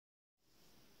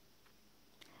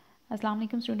Assalamu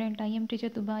alaikum student. I am teacher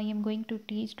Tuba. I am going to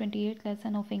teach 28th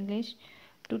lesson of English.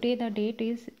 Today the date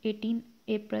is 18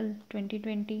 April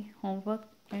 2020. Homework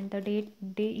and the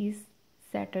day is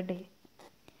Saturday.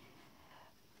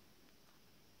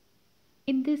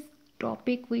 In this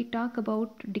topic we talk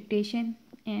about dictation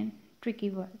and tricky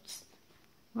words.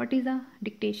 What is a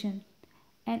dictation?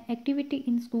 An activity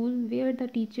in school where the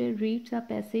teacher reads a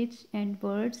passage and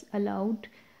words aloud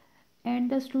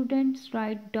and the students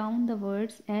write down the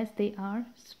words as they are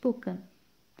spoken.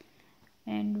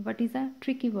 And what is a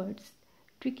tricky words?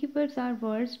 Tricky words are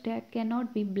words that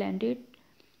cannot be blended.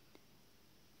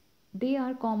 They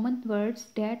are common words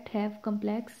that have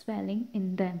complex spelling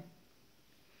in them.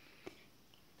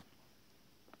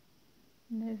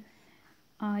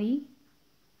 I,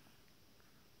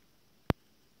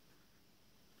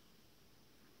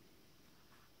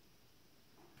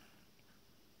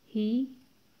 he,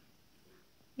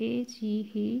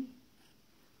 he,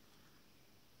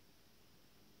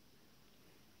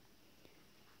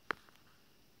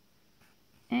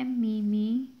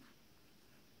 me,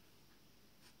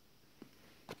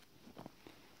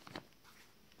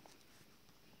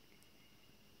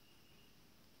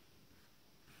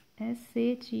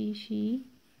 she,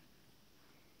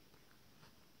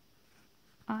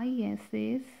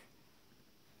 ISS,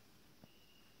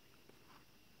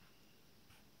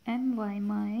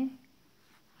 my,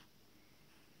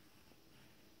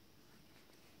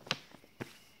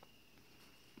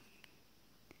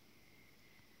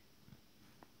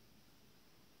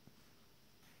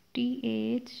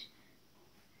 TH,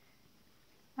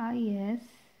 IS,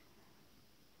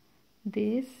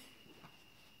 this,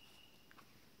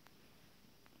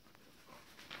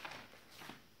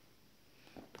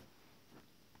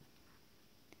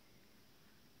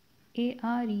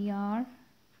 ARER,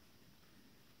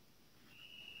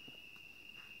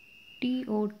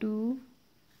 TO2,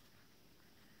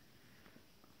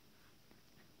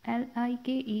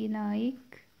 LIKE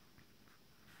like,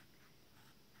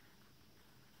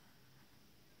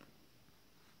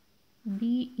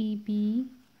 BEB,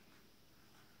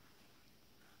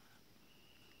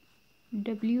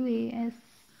 WAS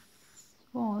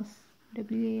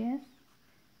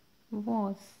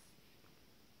was,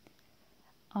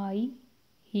 I,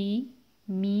 he,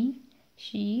 me,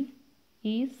 she,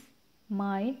 is,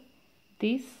 my,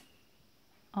 this,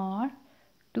 are,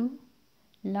 to,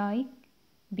 like,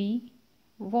 be,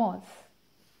 was.